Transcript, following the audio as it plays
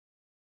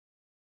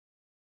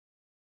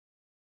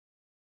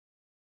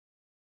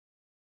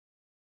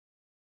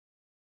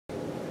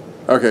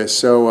Okay,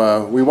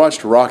 so we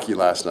watched Rocky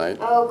last night.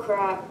 Oh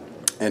crap.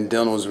 And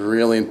Dylan was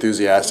really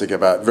enthusiastic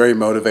about, very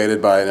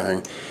motivated by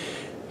everything,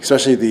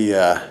 especially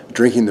the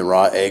drinking the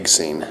raw egg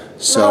scene.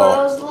 So no,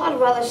 there was a lot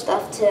of other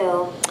stuff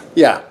too.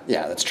 Yeah,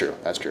 that's true.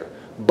 That's true.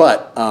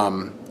 But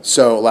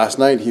so last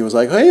night he was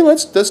like, "Hey,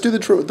 let's do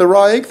the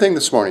raw egg thing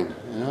this morning."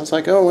 And I was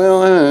like, "Oh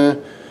well."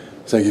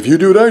 It's like, if you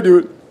do it, I do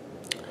it.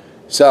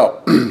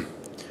 So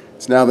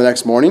it's now the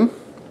next morning,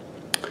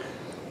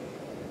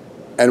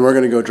 and we're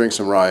gonna go drink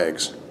some raw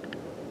eggs.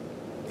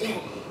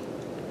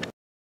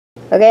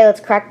 Okay, let's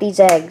crack these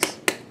eggs.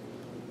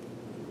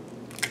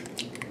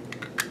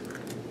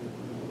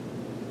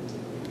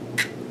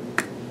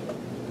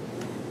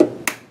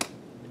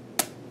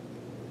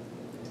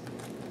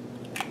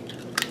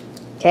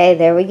 Okay,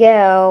 there we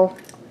go.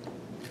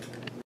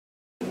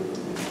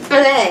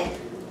 Okay.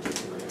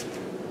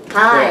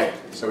 Hi. Okay,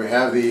 so we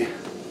have the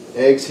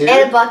eggs here.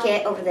 And a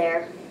bucket over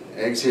there.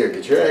 Eggs here.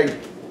 Get your egg.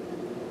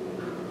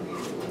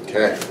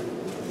 Okay.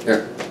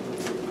 Here.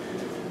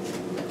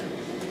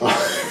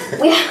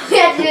 we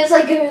have to do this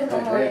like good in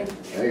the morning.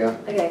 There you go.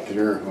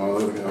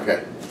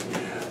 Okay.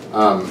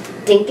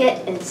 Okay. Dink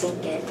it and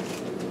sink it.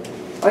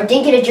 Or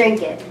dink it and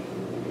drink it.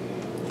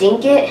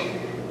 Dink it.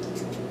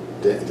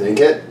 Dink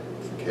it.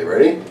 Okay,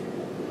 ready?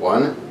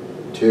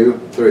 1, 2,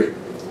 3.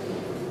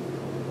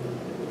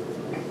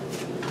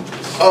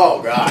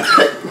 Oh God.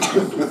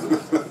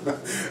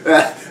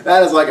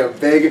 that is like a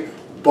big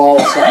ball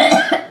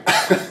sack.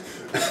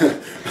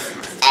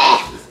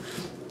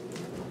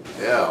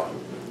 Ew.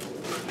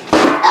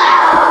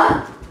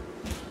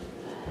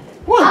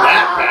 Wasn't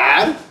that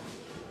bad?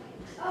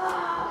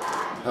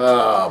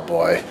 Oh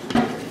boy.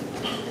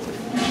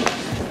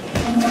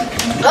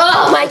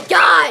 Oh my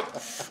God!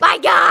 My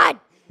God!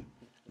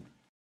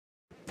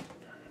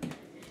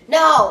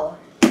 No!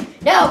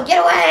 No!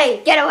 Get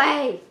away! Get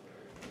away!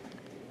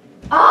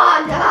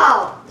 Oh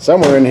no!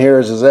 Somewhere in here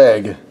is his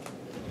egg.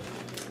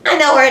 I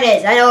know where it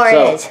is. I know where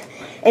it is.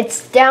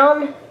 It's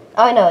down.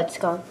 Oh, I know it's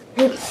gone.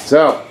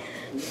 So.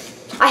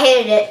 I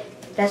hated it.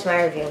 That's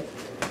my review.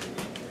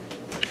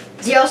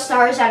 0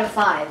 stars out of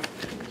 5.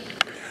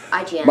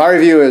 IGN. My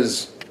review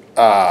is.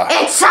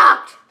 It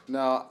sucked.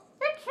 No.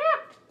 It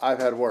sucked. I've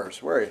had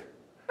worse. Where are you?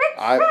 It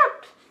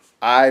sucked.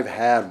 I've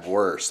had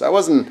worse. That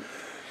wasn't.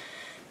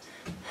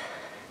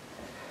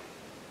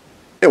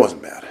 It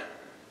wasn't bad.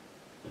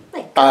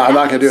 I'm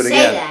not going to do it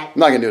again. I'm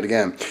not going to do it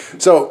again.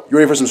 So, you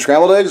ready for some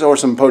scrambled eggs or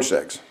some poached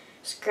eggs?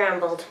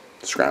 Scrambled.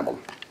 Scrambled.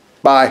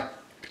 Bye.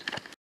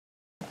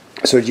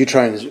 So, did you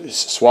try and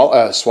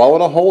swallow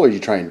it a whole, or did you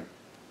try and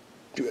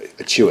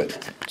chew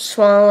it?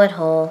 Swallow it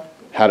whole.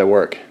 How'd it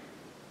work?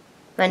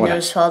 My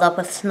nose swelled up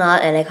with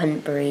snot and I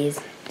couldn't breathe.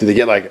 Did they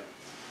get like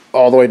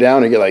all the way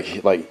down, or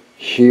get like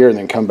here and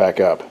then come back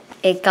up?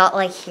 It got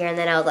like here, and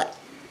then I was like,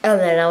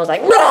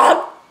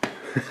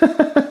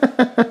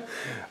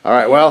 All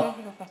right, well,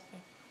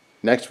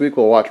 next week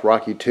we'll watch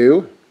Rocky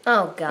 2.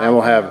 Oh, God. And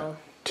we'll have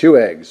 2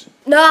 eggs.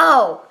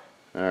 No!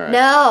 All right.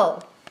 No!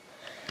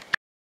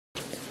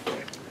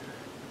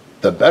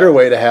 The better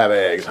way to have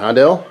eggs, huh,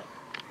 Dill?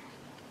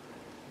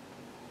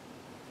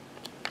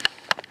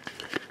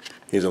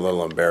 He's a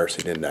little embarrassed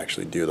he didn't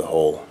actually do the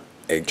whole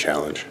egg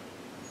challenge.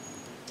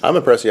 I'm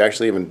impressed he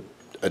actually even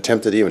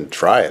attempted to even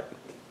try it.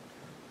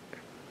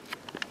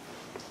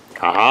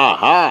 Ha ha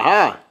ha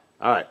ha!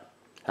 All right.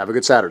 Have a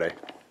good Saturday.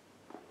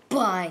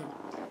 Bye.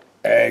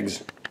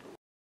 Eggs.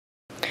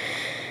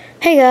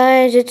 Hey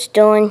guys, it's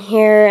Dylan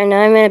here, and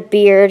I'm in a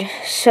beard.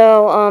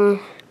 So,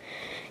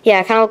 yeah,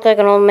 I kind of look like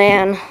an old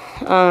man.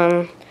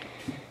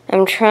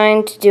 I'm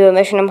trying to do a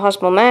Mission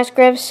Impossible mask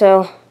grip,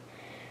 so...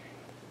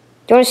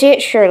 Do you want to see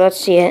it? Sure, let's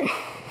see it.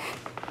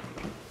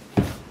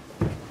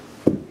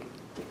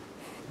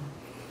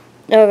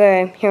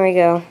 Okay, here we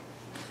go.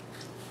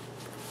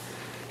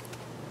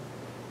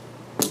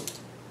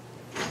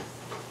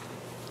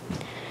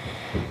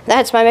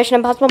 That's my Mission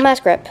Impossible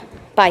mask grip.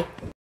 Bye.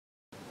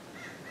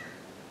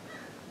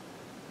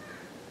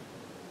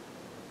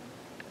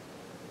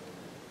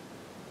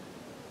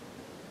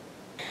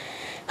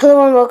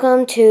 Hello and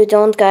welcome to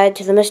Dylan's Guide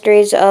to the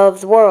Mysteries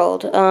of the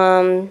World.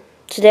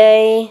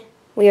 Today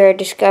we are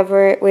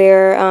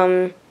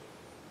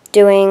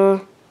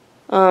doing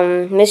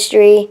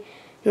mystery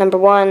number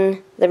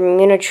 1, the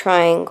Bermuda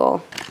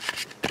Triangle.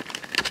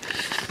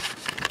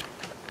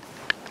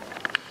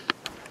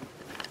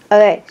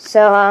 Okay,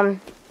 so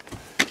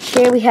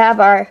here we have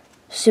our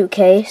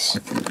suitcase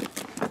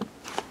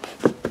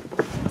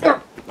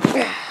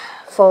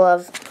full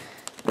of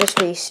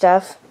mystery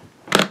stuff.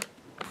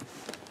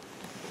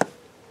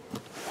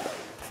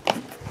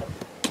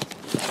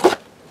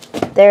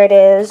 There it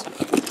is,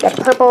 the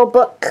purple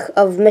book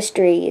of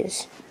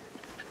mysteries.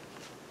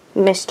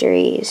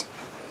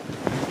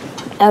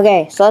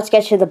 Okay, so let's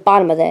get to the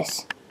bottom of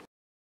this.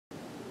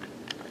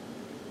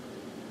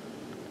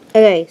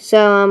 Okay,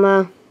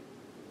 so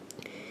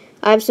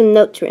I have some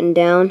notes written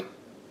down.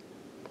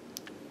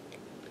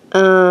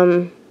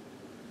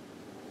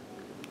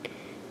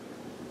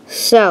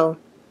 So,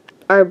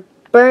 our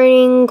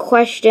burning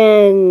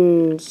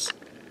questions.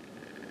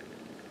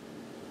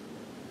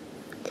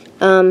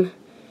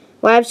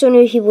 Why have so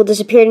many people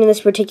disappeared in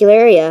this particular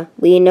area?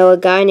 We know a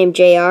guy named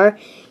JR.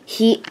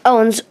 He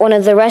owns one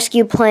of the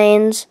rescue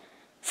planes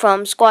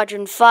from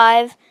Squadron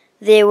 5.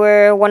 They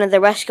were one of the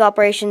rescue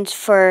operations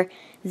for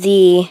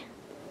the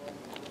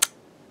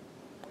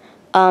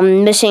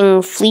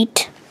missing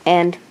fleet.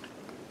 And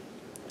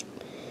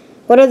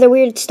what other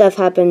weird stuff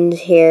happened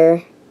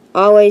here?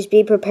 Always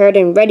be prepared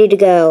and ready to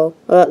go.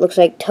 Well, that looks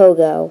like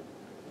Togo.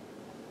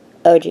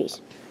 Oh,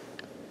 geez.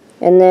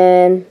 And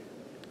then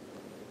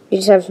you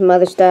just have some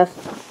other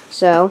stuff.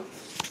 So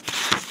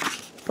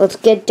let's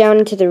get down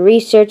into the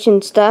research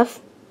and stuff.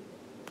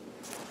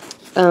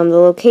 The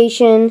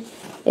location,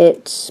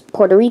 it's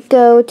Puerto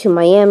Rico to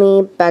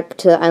Miami, back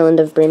to the island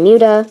of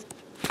Bermuda.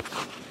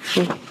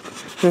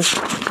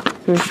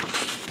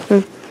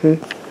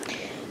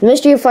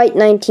 Mystery of Flight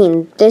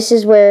 19. This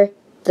is where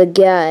the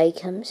guy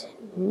comes in.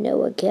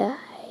 Noah guy.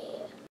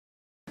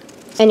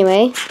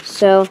 Anyway,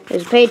 so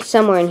there's a page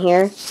somewhere in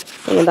here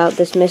thing about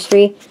this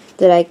mystery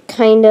that I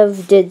kind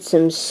of did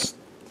some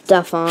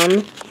stuff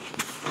on.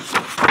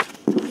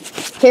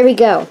 Here we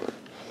go.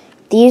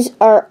 These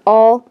are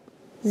all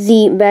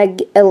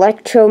the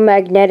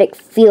electromagnetic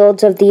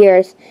fields of the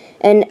Earth,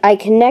 and I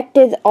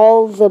connected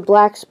all the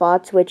black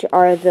spots, which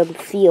are the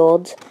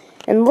fields,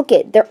 and look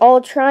it, they're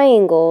all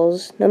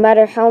triangles. No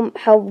matter how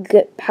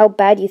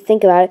bad you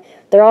think about it,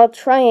 they're all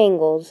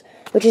triangles,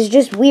 which is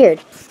just weird.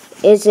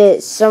 Is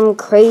it some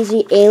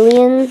crazy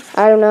alien?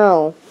 I don't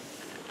know.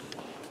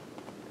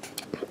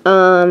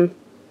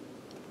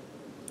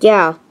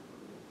 Yeah.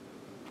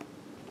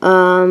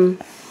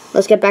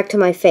 Let's get back to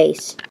my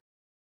face.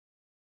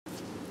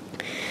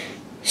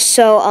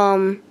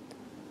 So,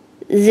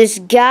 this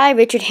guy,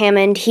 Richard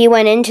Hammond, he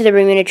went into the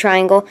Bermuda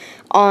Triangle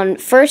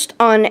first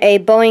on a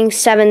Boeing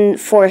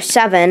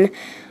 747,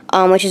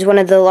 which is one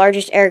of the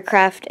largest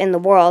aircraft in the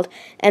world,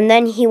 and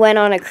then he went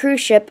on a cruise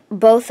ship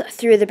both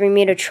through the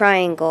Bermuda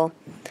Triangle.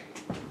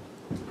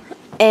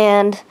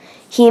 And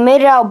he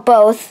made it out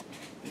both,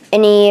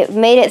 and he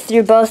made it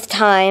through both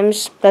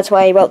times. That's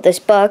why he wrote this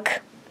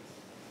book.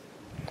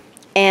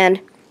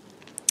 And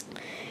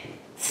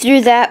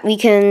through that, we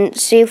can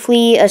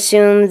safely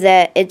assume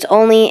that it's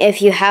only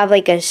if you have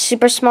like a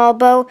super small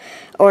boat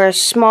or a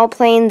small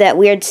plane that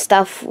weird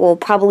stuff will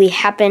probably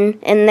happen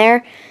in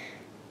there.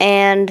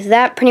 And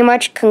that pretty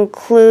much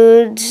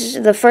concludes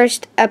the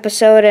first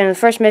episode and the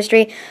first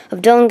mystery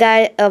of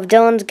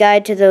Dylan's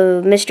Guide to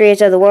the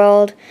Mysteries of the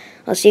World.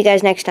 I'll see you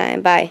guys next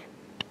time. Bye.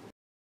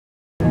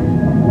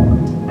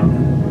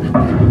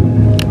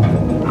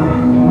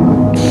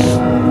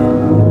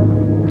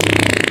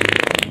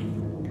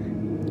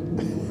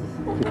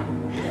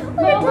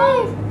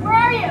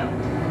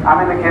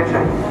 I'm in the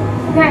kitchen.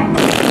 Okay.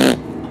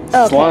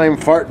 Slime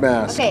fart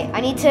mask. Okay, I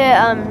need to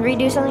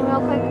redo something real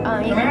quick.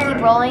 You can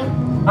keep rolling.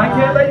 I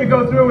can't let you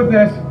go through with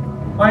this.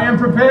 I am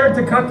prepared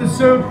to cut the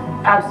suit.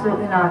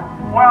 Absolutely not.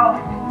 Well,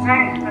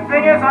 Jay, the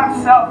thing is, I'm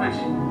selfish.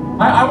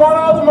 I want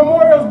all the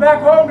memorials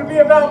back home to be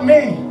about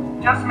me.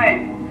 Just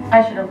me.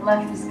 I should have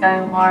left this guy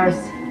on Mars.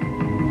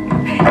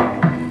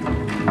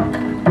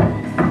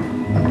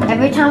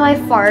 Every time I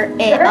fart,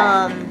 it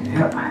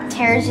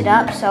tears it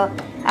up. So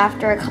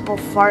after a couple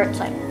farts,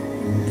 like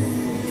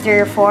 3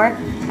 or 4,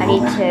 I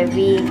need to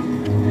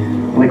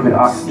Liquid seal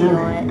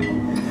oxygen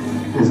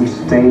it. is a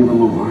sustained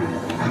velour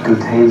that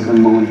contains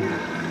ammonia.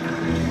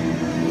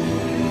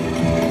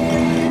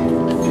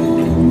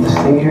 This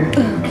thing here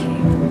is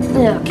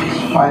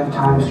 5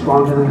 times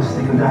stronger than the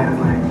stick of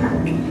dynamite.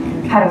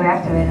 How do we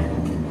activate it?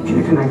 Can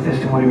you connect this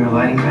to one of your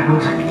lighting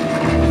panels?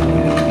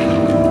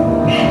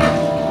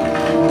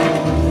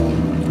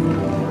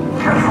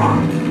 Careful.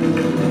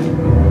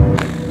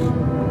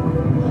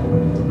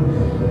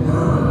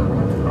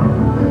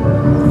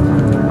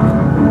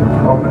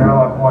 Open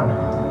airlock 1.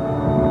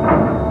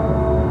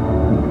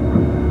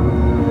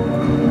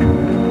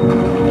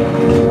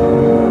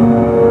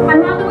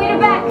 I'm on the way to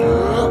back.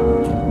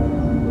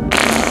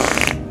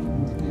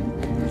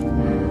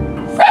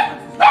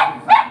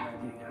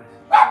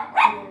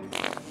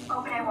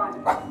 Open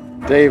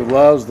A1. Dave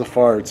loves the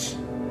farts.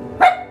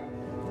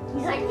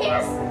 He's like,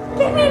 yes,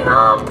 give me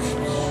mom.